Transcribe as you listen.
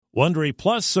Wondery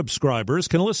Plus subscribers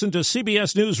can listen to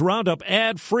CBS News Roundup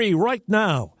ad-free right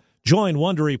now. Join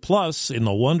Wondery Plus in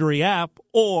the Wondery app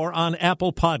or on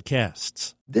Apple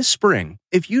Podcasts. This spring,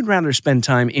 if you'd rather spend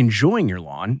time enjoying your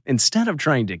lawn instead of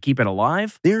trying to keep it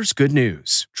alive, there's good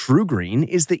news. True Green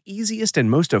is the easiest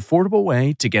and most affordable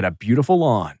way to get a beautiful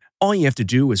lawn. All you have to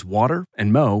do is water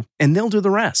and mow, and they'll do the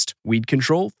rest. Weed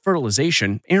control,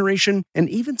 fertilization, aeration, and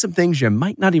even some things you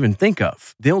might not even think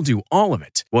of. They'll do all of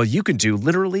it, while you can do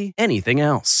literally anything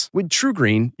else. With True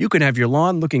Green, you can have your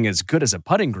lawn looking as good as a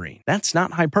putting green. That's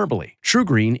not hyperbole. True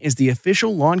Green is the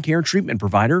official lawn care treatment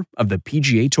provider of the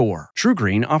PGA Tour. True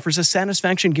Green offers a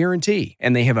satisfaction guarantee,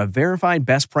 and they have a verified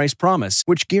best price promise,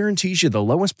 which guarantees you the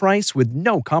lowest price with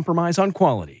no compromise on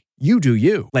quality. You do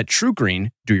you. Let True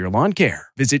Green do your lawn care.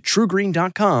 Visit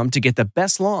TrueGreen.com to get the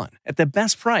best lawn at the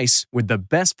best price with the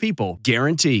best people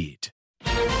guaranteed.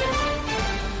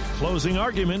 Closing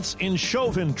arguments in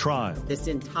Chauvin trial. This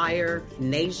entire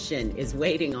nation is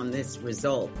waiting on this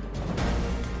result.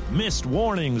 Missed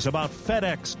warnings about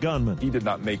FedEx gunman. He did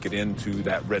not make it into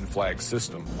that red flag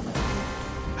system.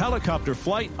 Helicopter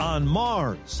flight on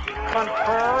Mars.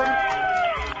 Confirmed.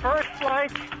 First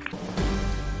flight.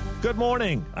 Good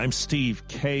morning. I'm Steve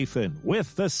Kafin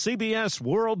with the CBS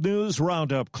World News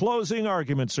Roundup. Closing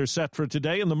arguments are set for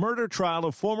today in the murder trial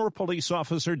of former police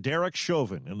officer Derek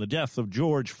Chauvin in the death of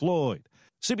George Floyd.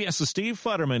 CBS's Steve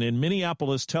Futterman in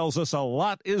Minneapolis tells us a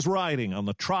lot is riding on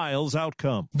the trial's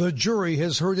outcome. The jury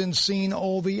has heard and seen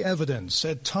all the evidence.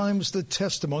 At times, the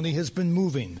testimony has been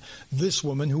moving. This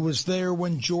woman who was there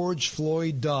when George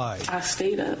Floyd died. I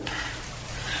stayed up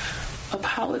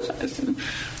apologizing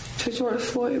to George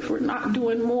Floyd for not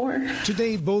doing more.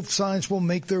 Today, both sides will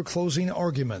make their closing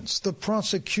arguments. The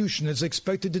prosecution is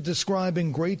expected to describe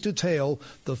in great detail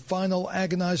the final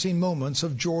agonizing moments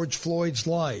of George Floyd's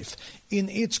life. In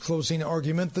its closing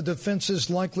argument, the defense is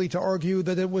likely to argue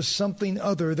that it was something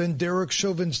other than Derek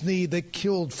Chauvin's knee that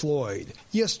killed Floyd.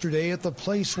 Yesterday, at the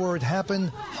place where it happened,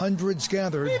 hundreds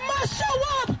gathered. We must show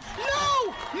up,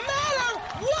 no matter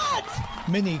what!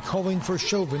 Many calling for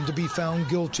Chauvin to be found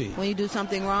guilty. When you do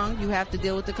something wrong, you have to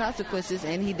deal with the consequences,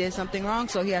 and he did something wrong,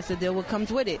 so he has to deal with what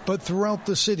comes with it. But throughout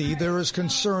the city, there is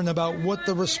concern about what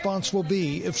the response will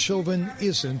be if Chauvin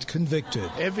isn't convicted.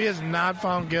 If he is not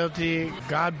found guilty,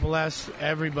 God bless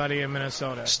everybody in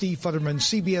Minnesota. Steve Futterman,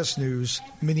 CBS News,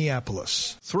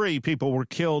 Minneapolis. 3 people were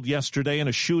killed yesterday in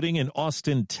a shooting in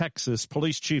Austin, Texas.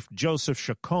 Police Chief Joseph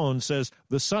Chacon says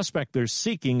the suspect they're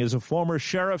seeking is a former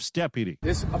sheriff's deputy.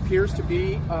 This appears to be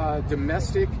a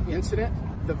domestic incident.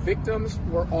 The victims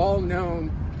were all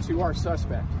known to our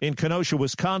suspect. In Kenosha,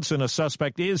 Wisconsin, a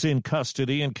suspect is in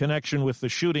custody in connection with the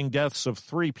shooting deaths of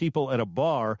 3 people at a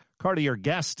bar. Cartier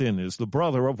Gaston is the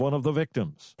brother of one of the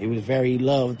victims. He was very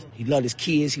loved. He loved his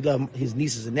kids. He loved his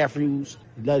nieces and nephews.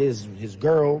 He loved his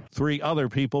girl. 3 other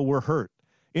people were hurt.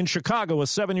 In Chicago, a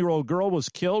 7-year-old girl was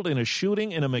killed in a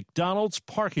shooting in a McDonald's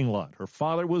parking lot. Her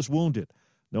father was wounded.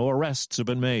 No arrests have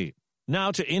been made.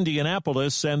 Now to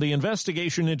Indianapolis and the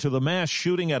investigation into the mass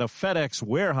shooting at a FedEx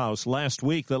warehouse last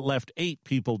week that left 8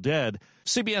 people dead.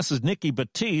 CBS's Nikki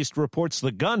Batiste reports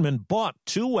the gunman bought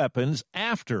 2 weapons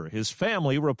after his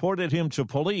family reported him to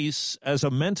police as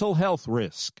a mental health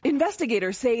risk.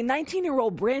 Investigators say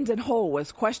 19-year-old Brandon Hull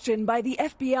was questioned by the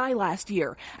FBI last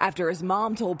year after his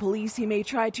mom told police he may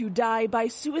try to die by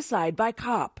suicide by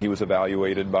cop. He was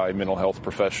evaluated by mental health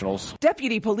professionals.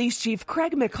 Deputy Police Chief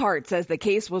Craig McHart says the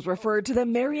case was referred to the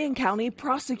Marion County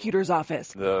Prosecutor's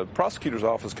Office. The prosecutor's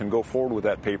office can go forward with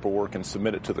that paperwork and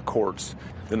submit it to the courts.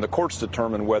 Then the courts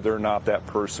determine whether or not that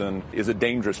person is a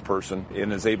dangerous person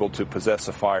and is able to possess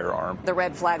a firearm. The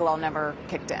red flag law never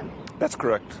kicked in. That's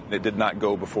correct. It did not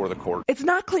go before the court. It's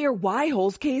not clear why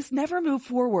Hull's case never moved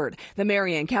forward. The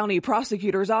Marion County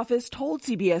Prosecutor's Office told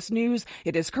CBS News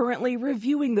it is currently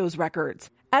reviewing those records.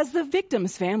 As the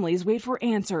victims' families wait for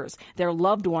answers, their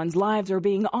loved ones' lives are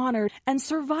being honored and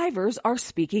survivors are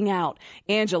speaking out.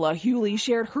 Angela Hewley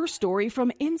shared her story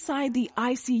from inside the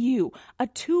ICU, a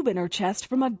tube in her chest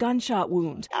from a gunshot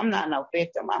wound. I'm not no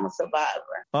victim. I'm a survivor.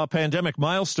 A pandemic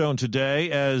milestone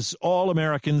today as all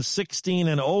Americans 16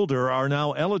 and older are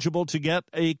now eligible to get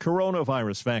a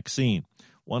coronavirus vaccine.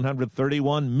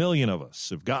 131 million of us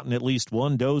have gotten at least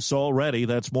 1 dose already.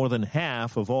 That's more than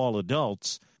half of all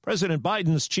adults. President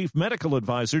Biden's chief medical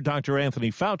advisor, Dr.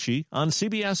 Anthony Fauci, on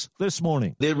CBS This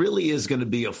Morning. There really is going to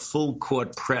be a full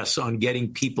court press on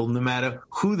getting people, no matter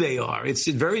who they are. It's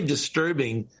very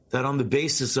disturbing that on the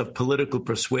basis of political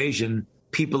persuasion,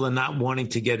 people are not wanting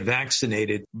to get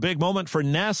vaccinated. Big moment for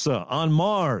NASA on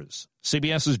Mars.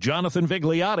 CBS's Jonathan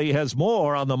Vigliotti has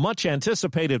more on the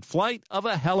much-anticipated flight of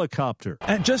a helicopter.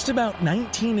 At just about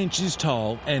 19 inches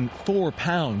tall and 4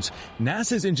 pounds,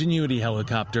 NASA's Ingenuity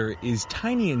helicopter is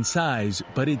tiny in size,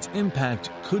 but its impact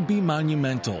could be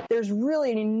monumental. There's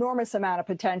really an enormous amount of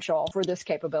potential for this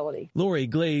capability. Lori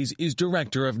Glaze is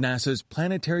director of NASA's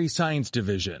Planetary Science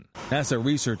Division. NASA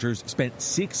researchers spent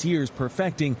 6 years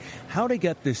perfecting how to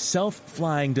get this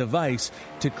self-flying device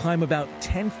to climb about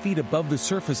 10 feet above the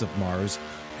surface of Mars,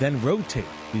 then rotate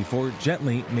before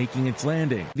gently making its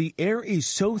landing. The air is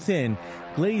so thin,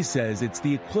 Glaze says it's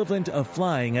the equivalent of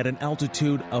flying at an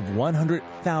altitude of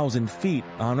 100,000 feet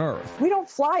on Earth. We don't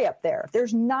fly up there.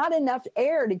 There's not enough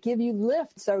air to give you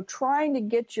lift. So trying to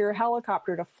get your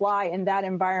helicopter to fly in that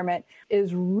environment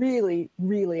is really,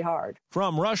 really hard.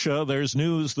 From Russia, there's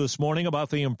news this morning about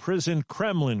the imprisoned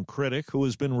Kremlin critic who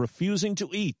has been refusing to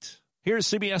eat. Here's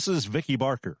CBS's Vicki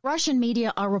Barker. Russian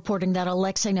media are reporting that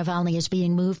Alexei Navalny is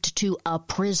being moved to a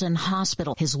prison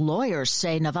hospital. His lawyers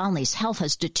say Navalny's health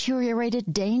has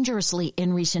deteriorated dangerously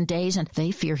in recent days, and they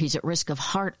fear he's at risk of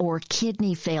heart or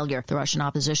kidney failure. The Russian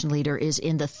opposition leader is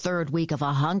in the third week of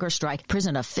a hunger strike.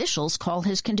 Prison officials call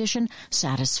his condition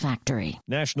satisfactory.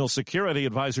 National Security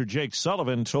Advisor Jake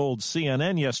Sullivan told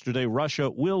CNN yesterday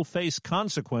Russia will face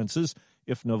consequences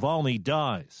if Navalny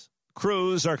dies.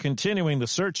 Crews are continuing the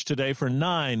search today for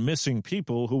 9 missing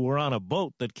people who were on a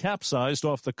boat that capsized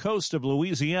off the coast of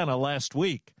Louisiana last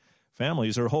week.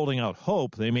 Families are holding out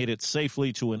hope they made it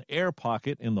safely to an air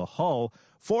pocket in the hull.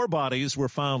 4 bodies were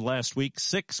found last week.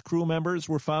 6 crew members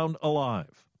were found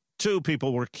alive. 2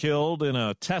 people were killed in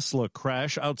a Tesla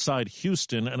crash outside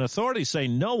Houston, and authorities say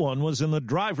no one was in the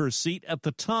driver's seat at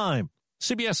the time.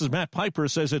 CBS's Matt Piper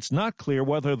says it's not clear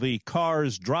whether the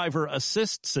car's driver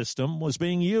assist system was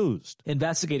being used.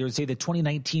 Investigators say the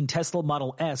 2019 Tesla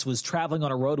Model S was traveling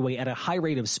on a roadway at a high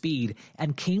rate of speed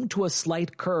and came to a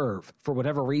slight curve. For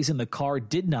whatever reason, the car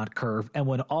did not curve and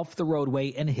went off the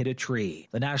roadway and hit a tree.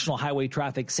 The National Highway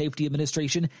Traffic Safety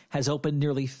Administration has opened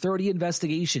nearly 30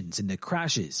 investigations into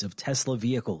crashes of Tesla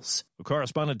vehicles.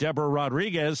 Correspondent Deborah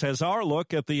Rodriguez has our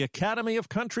look at the Academy of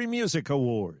Country Music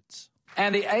Awards.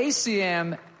 And the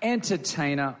ACM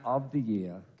Entertainer of the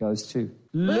Year goes to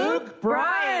Luke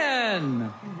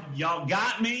Bryan. Y'all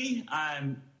got me.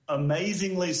 I'm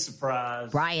amazingly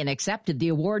surprised. Bryan accepted the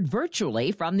award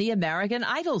virtually from the American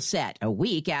Idol set a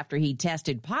week after he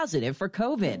tested positive for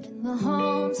COVID.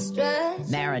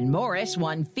 Maren Morris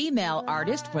won Female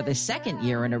Artist for the 2nd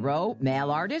year in a row.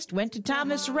 Male Artist went to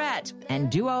Thomas Rhett.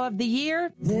 And Duo of the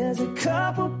Year? There's a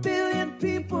couple billion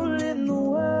people in the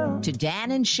world. To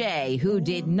Dan and Shay, who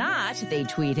did not, they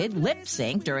tweeted, lip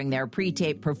sync during their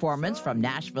pre-tape performance from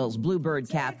Nashville's Bluebird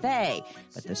Cafe.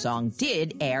 But the song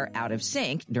did air out of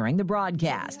sync during the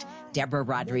broadcast. Deborah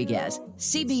Rodriguez,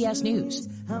 CBS News.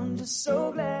 I'm just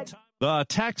so glad. The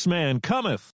tax man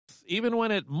cometh, even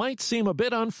when it might seem a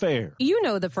bit unfair. You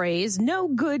know the phrase, no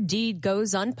good deed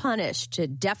goes unpunished.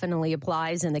 It definitely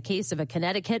applies in the case of a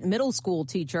Connecticut middle school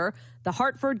teacher. The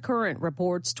Hartford Courant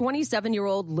reports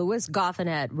 27-year-old Louis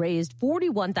Goffinet raised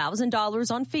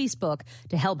 $41,000 on Facebook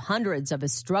to help hundreds of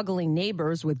his struggling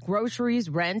neighbors with groceries,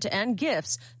 rent, and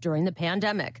gifts during the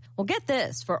pandemic. Well, get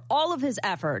this. For all of his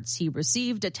efforts, he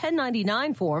received a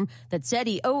 1099 form that said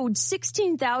he owed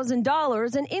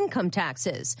 $16,000 in income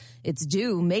taxes. It's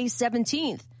due May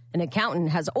 17th. An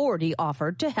accountant has already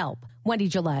offered to help. Wendy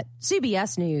Gillette,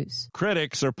 CBS News.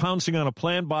 Critics are pouncing on a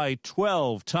plan by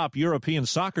 12 top European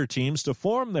soccer teams to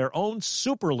form their own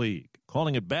Super League,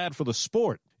 calling it bad for the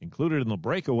sport. Included in the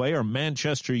breakaway are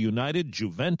Manchester United,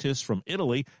 Juventus from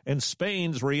Italy, and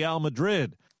Spain's Real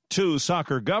Madrid. 2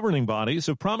 soccer governing bodies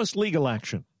have promised legal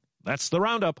action. That's the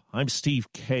Roundup. I'm Steve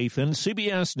Kathan,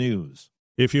 CBS News.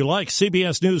 If you like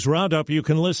CBS News Roundup, you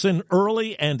can listen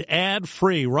early and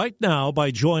ad-free right now by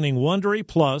joining Wondery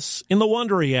Plus in the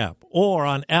Wondery app or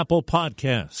on Apple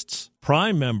Podcasts.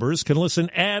 Prime members can listen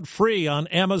ad-free on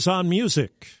Amazon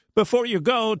Music. Before you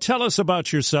go, tell us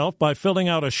about yourself by filling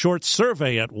out a short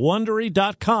survey at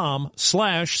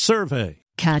Wondery.com/survey.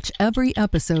 Catch every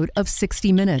episode of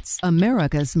 60 Minutes,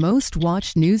 America's most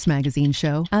watched news magazine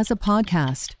show, as a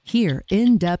podcast. Hear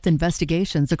in-depth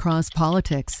investigations across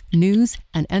politics, news,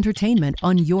 and entertainment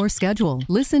on your schedule.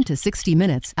 Listen to 60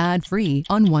 Minutes ad-free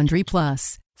on Wondery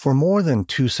Plus. For more than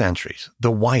 2 centuries, the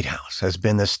White House has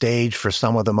been the stage for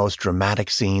some of the most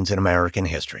dramatic scenes in American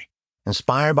history.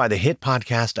 Inspired by the hit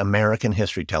podcast American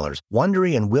History Tellers,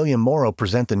 Wondery and William Morrow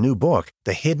present the new book,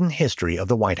 The Hidden History of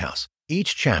the White House.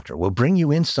 Each chapter will bring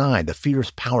you inside the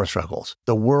fierce power struggles,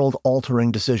 the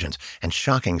world-altering decisions, and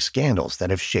shocking scandals that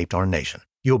have shaped our nation.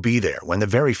 You'll be there when the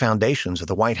very foundations of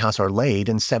the White House are laid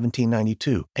in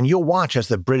 1792, and you'll watch as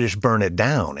the British burn it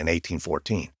down in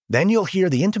 1814. Then you'll hear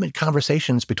the intimate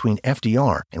conversations between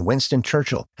FDR and Winston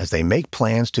Churchill as they make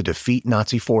plans to defeat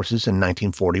Nazi forces in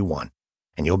 1941.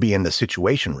 And you'll be in the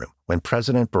Situation Room when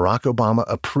President Barack Obama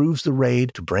approves the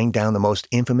raid to bring down the most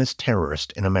infamous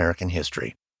terrorist in American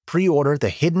history. Pre-order The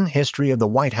Hidden History of the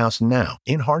White House now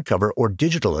in hardcover or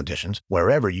digital editions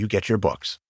wherever you get your books.